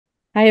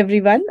Hi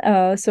everyone.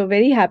 So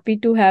very happy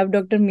to have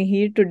Dr.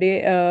 Mihir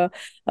today,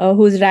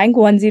 who's rank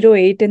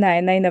 108 in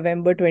INI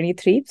November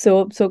 23.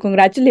 So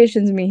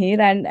congratulations, Mihir.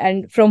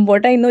 And from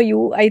what I know,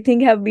 you I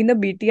think have been a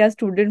BTR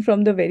student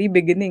from the very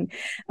beginning.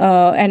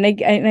 And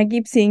I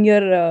keep seeing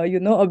your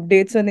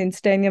updates on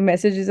Insta and your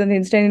messages on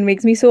Insta, and it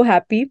makes me so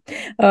happy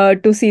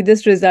to see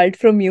this result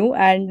from you.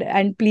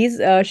 And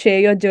please share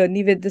your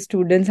journey with the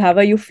students. How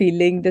are you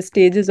feeling? The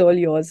stage is all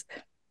yours.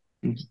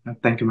 Yes,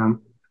 thank you,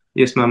 ma'am.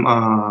 Yes, ma'am.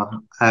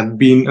 I've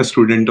been a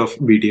student of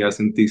BTR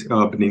since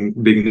the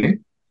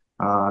beginning.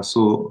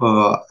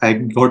 I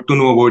got to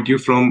know about you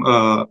from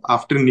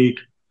after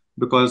NEET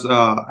because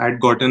I'd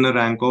gotten a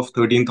rank of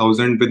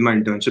 13,000 with my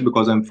internship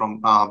because I'm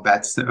from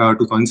batch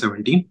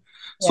 2017.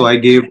 So Yeah. I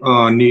gave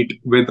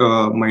NEET with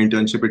my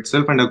internship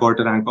itself, and I got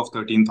a rank of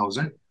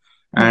 13,000. Okay.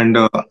 And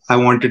I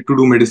wanted to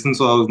do medicine,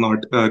 so I was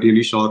not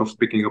really sure of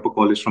picking up a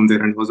college from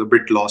there and was a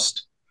bit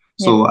lost.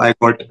 Yeah. So I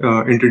got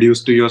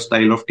introduced to your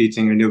style of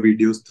teaching and your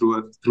videos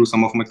through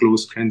some of my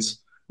close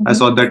friends. I Mm-hmm.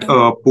 saw that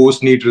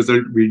post NEET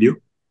result video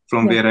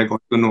from Yeah. where I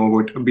got to know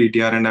about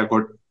BTR and I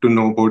got to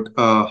know about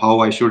how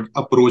I should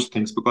approach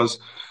things because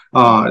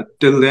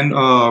till then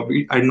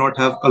I did not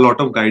have a lot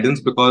of guidance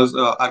because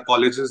our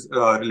college is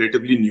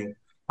relatively new.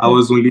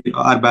 Correct.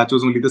 Our batch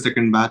was only the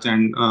second batch,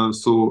 and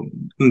so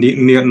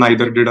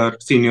neither did our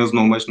seniors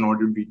know much, nor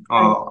did we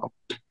Right.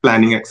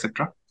 planning,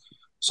 etc.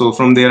 So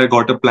from there, I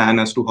got a plan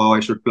as to how I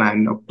should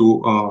plan up to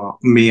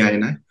May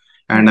INI, Yeah.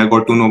 and I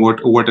got to know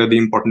what are the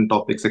important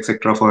topics,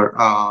 etc. for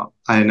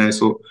INI.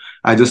 So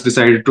I just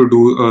decided to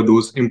do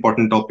those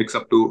important topics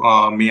up to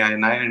May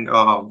INI, and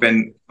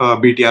when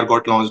BTR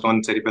got launched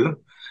on Cerebellum,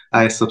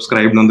 I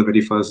subscribed on the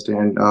very first day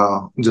and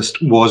just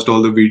watched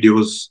all the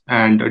videos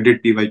and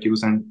did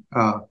PYQs and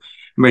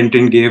went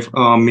and gave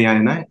May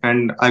INI,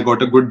 and I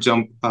got a good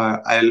jump.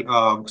 I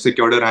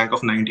secured a rank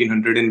of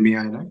 1900 in May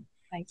INI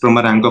Nice. from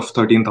a rank of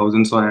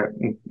 13,000. So I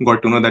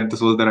got to know that this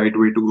was the right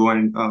way to go.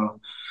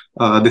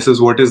 And this is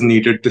what is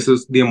needed. This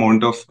is the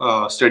amount of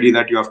study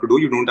that you have to do.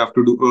 You don't have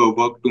to do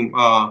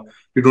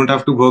you don't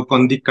have to work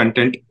on the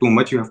content too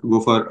much. You have to go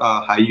for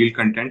high yield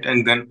content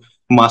and then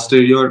master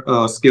your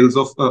skills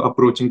of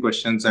approaching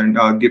questions and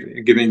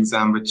giving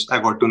exam, which I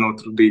got to know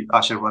through the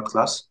Ashirwad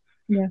class.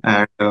 Yeah.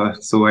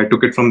 And so I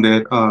took it from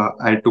there.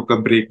 I took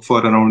a break for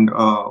around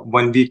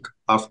 1 week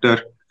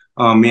after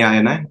May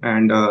INI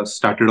and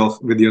started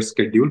off with your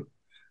schedule.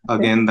 Okay.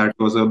 Again, that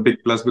was a big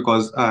plus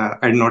because I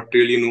did not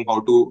really know how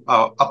to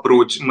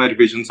approach my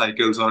revision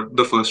cycles or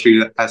the first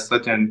read as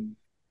such. And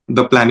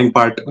the planning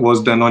part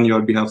was done on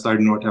your behalf, so I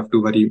did not have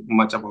to worry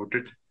much about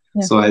it.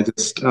 Yeah. So I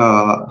just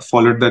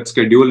followed that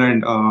schedule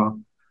and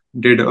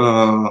did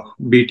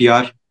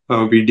BTR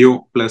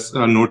video plus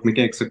note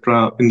making,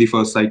 etc. in the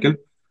first cycle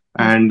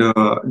Yeah. and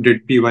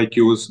did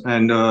PYQs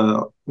and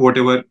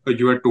whatever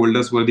you had told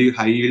us were the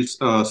high yields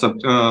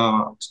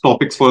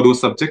topics for those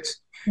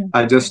subjects. Yeah.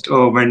 I just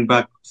went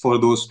back for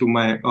those to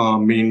my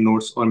main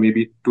notes or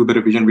maybe to the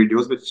revision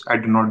videos, which I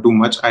did not do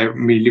much. I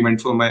mainly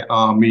went for my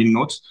main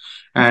notes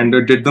and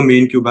did the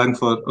main Q bank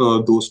for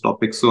those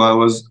topics. So I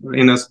was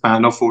in a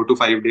span of 4 to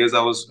 5 days,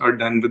 I was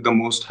done with the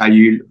most high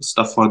yield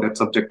stuff for that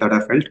subject that I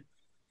felt.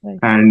 Right.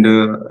 And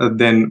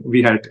then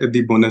we had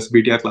the bonus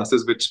BTR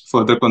classes, which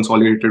further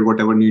consolidated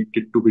whatever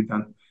needed to be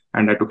done.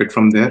 And I took it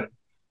from there.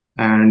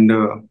 And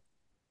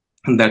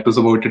that was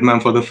about it, ma'am,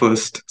 for the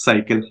first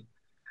cycle.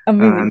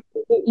 Amazing. And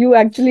You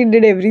actually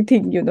did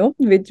everything,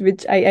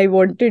 which I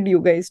wanted you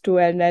guys to,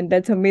 and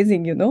that's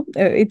amazing.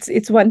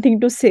 It's one thing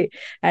to say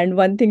and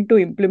one thing to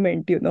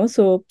implement.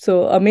 So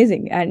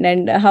amazing.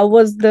 And how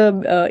was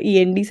the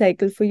END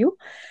cycle for you?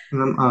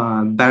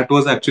 that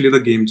was actually the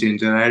game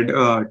changer. I had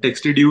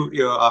texted you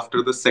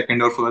after the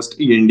second or first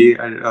END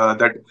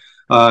that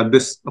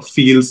this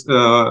feels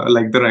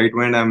like the right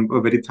one. I'm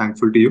very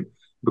thankful to you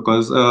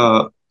because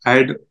I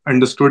had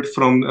understood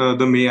from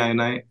the May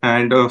INI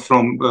and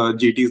from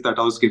GTs that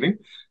I was giving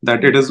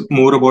that Yeah. it is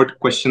more about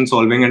question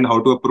solving and how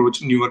to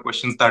approach newer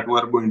questions that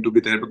were going to be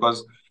there.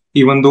 Because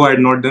even though I had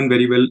not done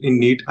very well in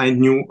NEET, I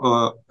knew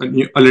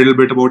a little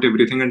bit about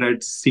everything and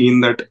I'd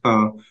seen that.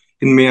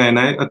 In May and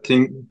I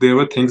think there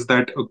were things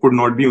that could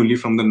not be only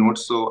from the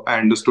notes. So I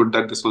understood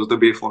that this was the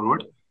way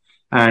forward.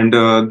 And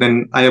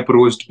then I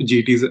approached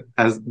GTs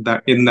as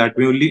that in that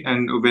way only.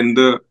 And when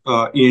the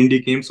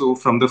END came, so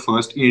from the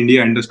first END,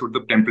 I understood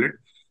the template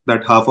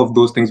that half of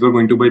those things were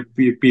going to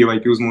be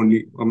PYQs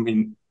only. I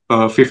mean,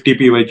 50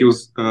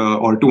 PYQs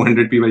or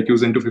 200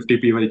 PYQs into 50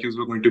 PYQs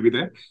were going to be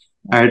there.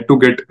 I had to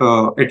get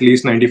at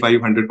least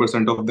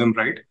 95-100% of them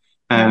right,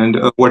 Yeah. and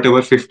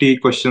whatever 50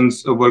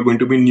 questions were going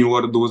to be new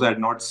or those I had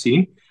not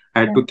seen, I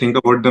had Yeah. to think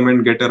about them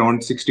and get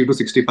around 60 to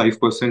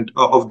 65%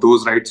 of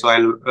those right. So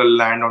I'll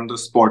land on the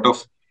spot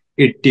of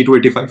 80 to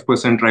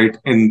 85% right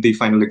in the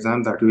final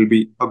exam. That will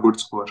be a good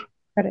score.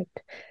 Correct.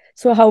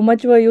 So how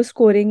much were you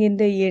scoring in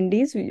the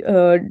ENDs?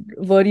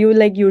 Were you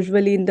like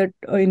usually in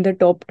the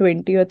top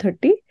 20 or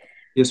 30?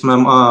 Yes,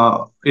 ma'am.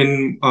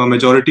 In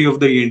majority of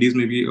the ENDs,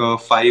 maybe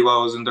five I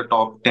was in the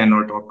top 10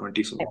 or top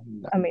 20. Yeah, So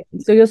that, amazing.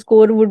 So your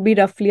score would be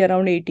roughly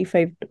around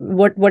 85,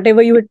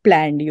 whatever you had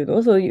planned,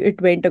 so it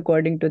went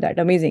according to that.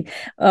 Amazing.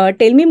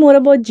 Tell me more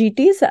about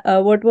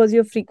GTs. What was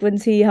your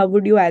frequency? How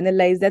would you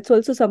analyze? That's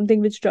also something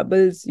which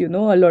troubles, a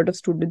lot of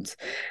students.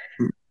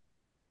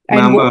 And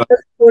ma'am, was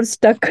the score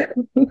stuck?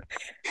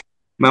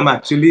 ma'am,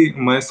 actually,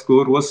 my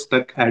score was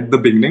stuck at the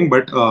beginning,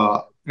 but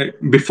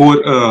before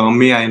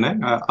May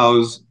INI, I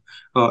was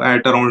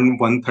at around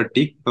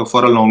 130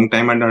 for a long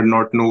time, and I did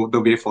not know the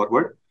way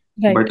forward.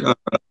 Right.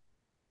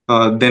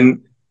 But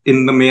then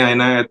in the May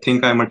INI, I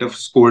think I might have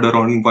scored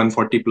around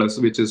 140 plus,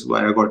 which is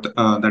why I got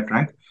that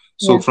rank.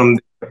 So Yeah. from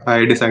there,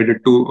 I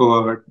decided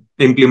to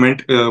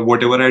implement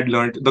whatever I had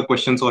learned, the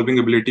question solving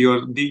ability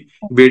or the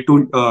way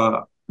to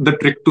the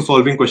trick to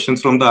solving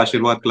questions from the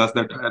Ashirwad class.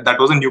 That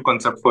was a new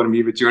concept for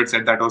me, which you had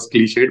said that was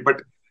cliched,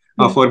 but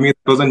Yeah. for me it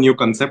was a new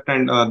concept,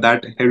 and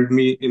that helped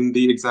me in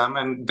the exam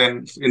and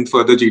then in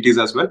further GTs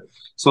as well.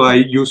 So I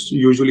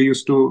usually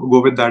used to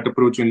go with that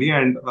approach only,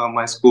 and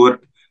my score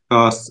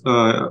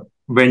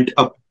went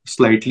up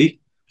slightly.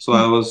 So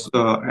Mm. I was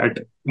at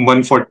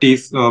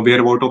 140s,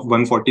 whereabout of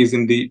 140s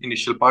in the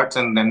initial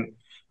parts, and then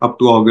up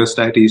to August,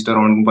 I reached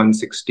around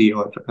 160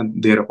 or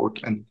thereabout,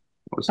 and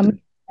was Um, there.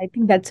 I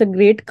think that's a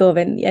great curve,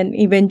 and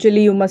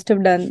eventually you must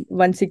have done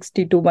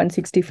 160 to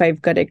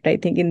 165, correct? I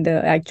think in the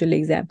actual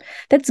exam.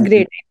 That's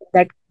great.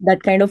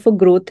 That kind of a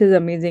growth is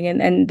amazing,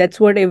 and that's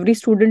what every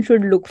student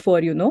should look for,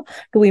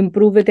 to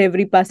improve with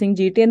every passing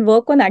GT and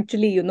work on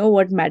actually,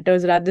 what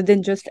matters rather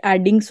than just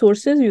adding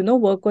sources.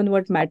 Work on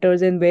what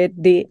matters and where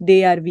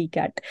they are weak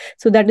at.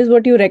 So that is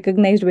what you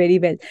recognized very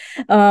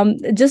well.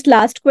 Just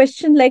last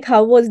question, like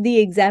how was the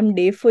exam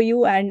day for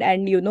you, and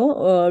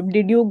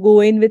did you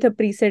go in with a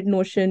preset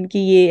notion कि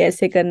ये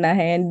ऐसे करना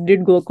है, and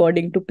did go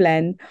according to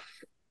plan?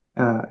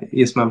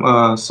 Yes,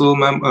 ma'am. So,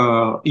 ma'am,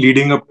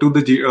 leading up to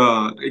the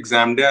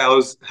exam day, I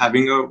was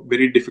having a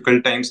very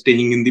difficult time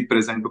staying in the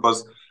present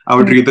because I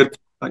would Mm.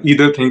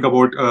 either think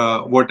about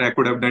what I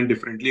could have done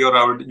differently, or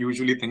I would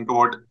usually think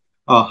about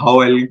how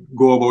I'll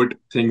go about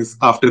things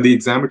after the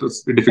exam. It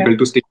was Yeah, difficult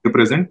to stay in the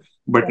present.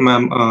 But, yeah,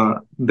 ma'am,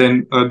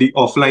 then the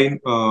offline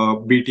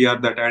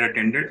BTR that I had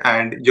attended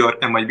and your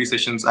MIB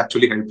sessions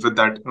actually helped with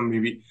that.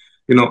 Maybe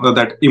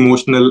that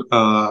emotional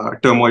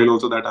turmoil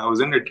also that I was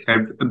in, it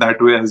helped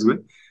that way as well.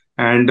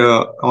 And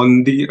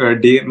on the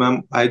day,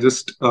 ma'am, I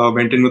just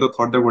went in with the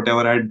thought that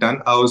whatever I had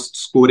done, I was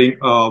scoring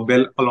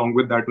well along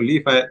with that only.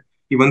 If I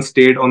even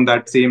stayed on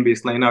that same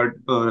baseline, I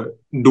would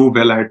do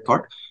well, I had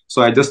thought.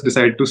 So I just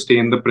decided to stay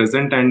in the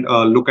present and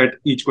look at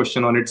each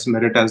question on its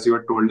merit as you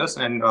had told us.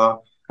 And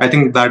I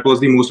think that was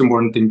the most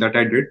important thing that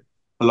I did.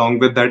 Along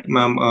with that,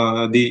 ma'am,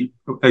 the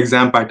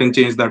exam pattern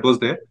change that was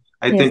there.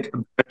 I yes, think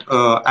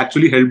that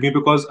actually helped me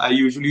because I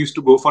usually used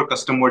to go for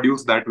custom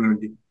modules that way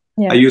only.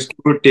 I yeah. used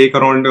to take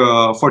around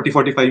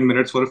 40-45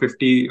 minutes for a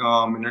 50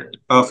 minute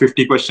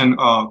 50 question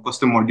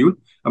custom module,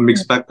 a Mm.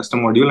 mixed pack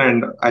custom module,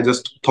 and I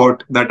just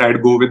thought that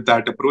I'd go with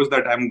that approach,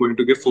 that I'm going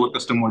to give four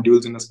custom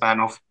modules in a span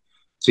of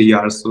 3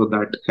 hours. So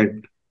that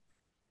helped.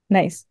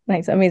 Nice,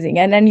 nice, amazing.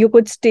 And you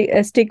could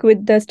stick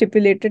with the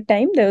stipulated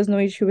time. There was no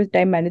issue with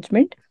time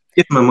management.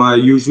 Yes, ma'am. I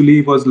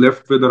usually was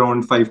left with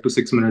around 5 to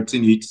 6 minutes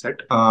in each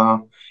set.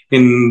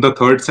 In the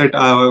third set,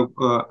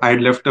 I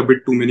left a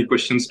bit too many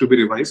questions to be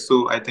revised,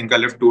 so I think I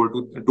left two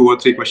or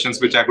three questions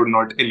which I could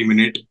not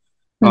eliminate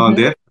Mm-hmm.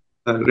 there.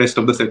 The rest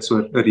of the sets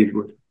were really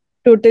good.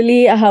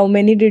 Totally, how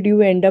many did you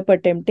end up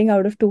attempting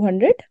out of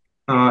 200?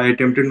 I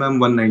attempted, ma'am,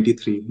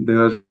 193.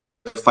 There are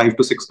 5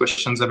 to 6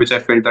 questions which I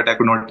felt that I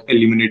could not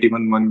eliminate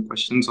even one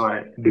question, so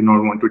I did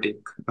not want to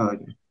take.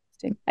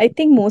 Interesting. I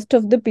think most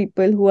of the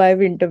people who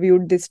I've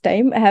interviewed this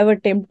time have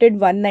attempted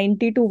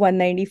 190 to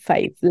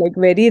 195. Like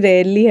very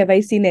rarely have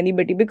I seen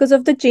anybody because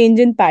of the change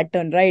in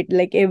pattern, right?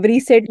 Like every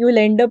set you will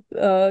end up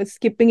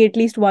skipping at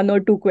least one or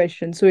two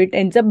questions. So it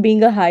ends up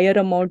being a higher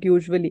amount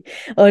usually.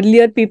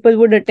 Earlier people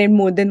would attempt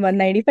more than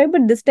 195,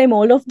 but this time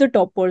all of the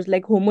toppers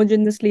like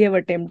homogeneously have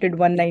attempted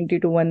 190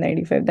 to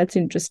 195. That's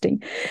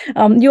interesting.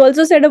 You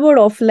also said about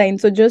offline.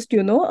 So just,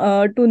 to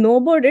know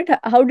about it,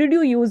 how did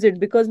you use it?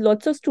 Because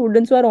lots of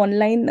students who are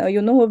online,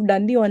 who have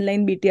done the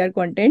online BTR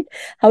content,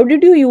 how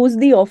did you use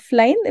the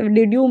offline?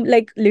 Did you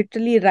like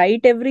literally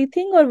write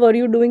everything, or were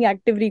you doing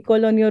active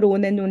recall on your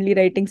own and only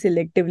writing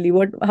selectively?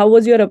 How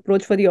was your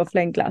approach for the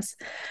offline class?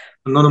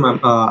 No, no, ma'am.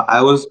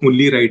 I was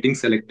only writing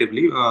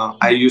selectively.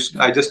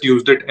 I just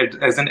used it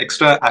as an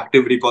extra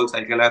active recall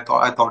cycle. I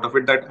thought of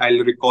it that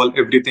I'll recall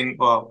everything,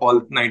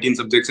 all 19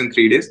 subjects in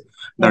 3 days.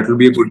 That Yes. will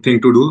be a good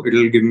thing to do. It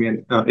will give me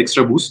an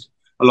extra boost.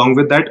 Along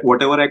with that,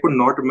 whatever I could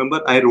not remember,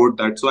 I wrote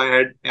that. So I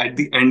had at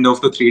the end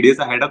of the 3 days,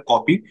 I had a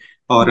copy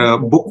or Mm. a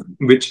book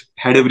which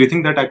had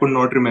everything that I could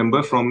not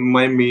remember from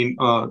my main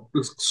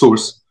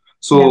source.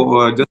 Yeah.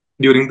 So just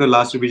during the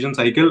last revision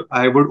cycle,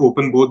 I would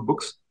open both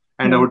books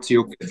and I Mm. would see,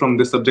 okay, from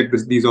this subject,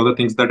 these are the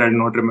things that I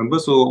did not remember.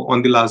 So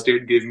on the last day,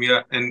 it gave me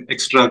an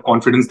extra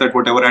confidence that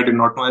whatever I did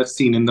not know, I've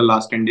seen in the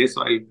last 10 days.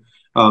 So I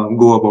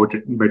go about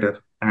it better.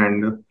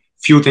 And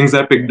few things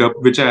I picked up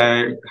which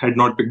I had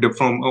not picked up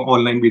from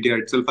online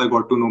BTR itself. I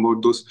got to know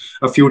about those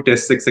a few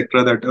tests,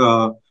 etc.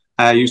 that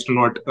I used to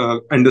not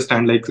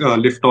understand, like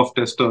lift off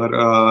test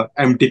or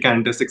empty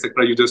can test,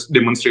 etc. You just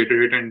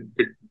demonstrated it, and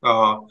it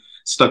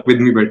stuck with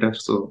me better.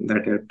 So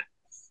that helped.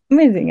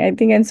 Amazing. I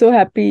think I'm so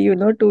happy,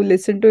 to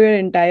listen to your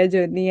entire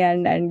journey,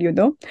 and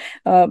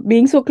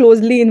being so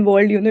closely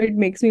involved, it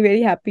makes me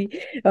very happy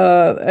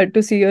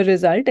to see your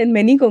result, and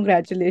many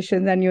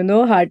congratulations, and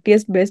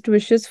heartiest best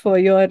wishes for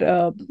your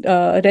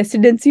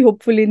residency,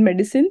 hopefully in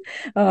medicine,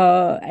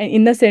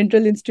 in the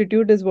Central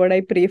Institute is what I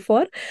pray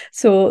for.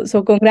 So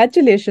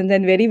congratulations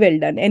and very well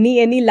done.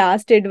 Any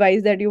last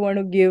advice that you want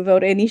to give,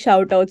 or any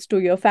shout outs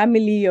to your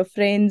family, your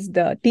friends,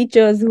 the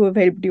teachers who have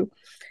helped you?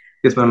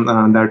 Yes, ma'am.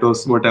 That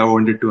was what I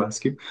wanted to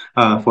ask you.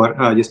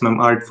 Yes,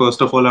 ma'am.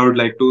 First of all, I would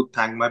like to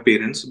thank my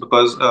parents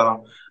because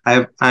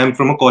I am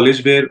from a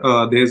college where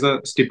there's a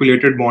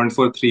stipulated bond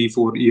for 3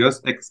 4 years.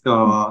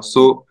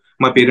 So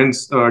my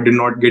parents did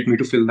not get me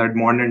to fill that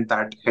bond, and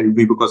that helped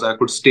me because I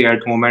could stay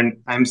at home. And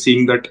I'm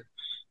seeing that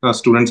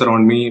students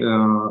around me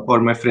or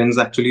my friends,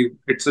 actually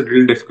it's a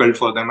little difficult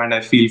for them, and I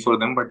feel for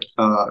them, but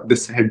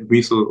this helped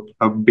me. So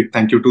a big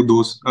thank you to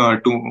those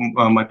to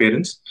my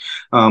parents,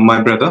 my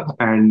brother,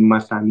 and my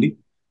family.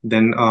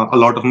 Then a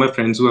lot of my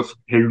friends who have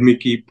helped me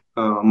keep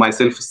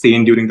myself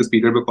sane during this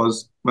period,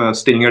 because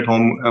staying at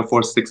home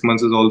for 6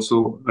 months is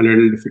also a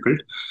little difficult.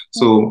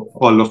 So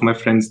all of my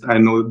friends, I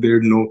know they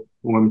know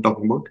who I'm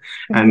talking about.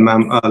 And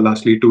ma'am,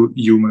 lastly to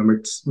you, ma'am,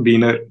 it's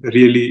been a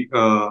really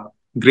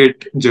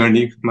great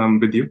journey, ma'am,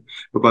 with you,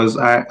 because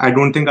I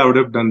don't think I would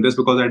have done this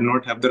because I did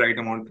not have the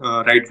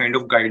right kind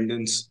of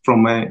guidance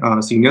from my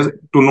seniors,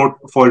 to not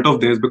fault of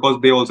theirs, because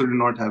they also did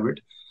not have it.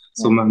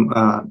 So, ma'am,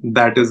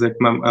 that is it,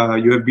 ma'am.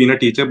 You have been a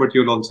teacher, but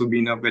you've also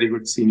been a very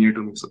good senior to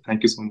me. So,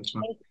 thank you so much,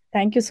 ma'am.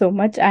 Thank you so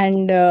much.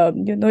 And,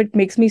 it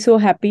makes me so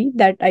happy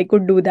that I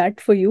could do that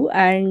for you.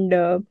 And,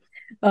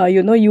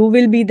 you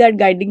will be that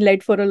guiding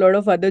light for a lot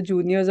of other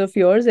juniors of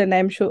yours. And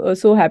I'm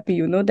so happy,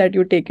 that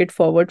you take it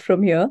forward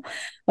from here.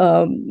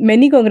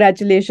 Many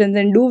congratulations,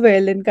 and do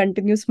well and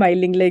continue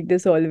smiling like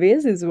this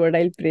always is what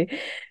I'll pray.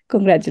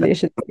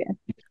 Congratulations again.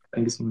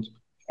 Thank you so much.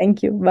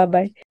 Thank you. Bye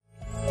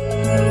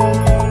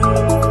bye.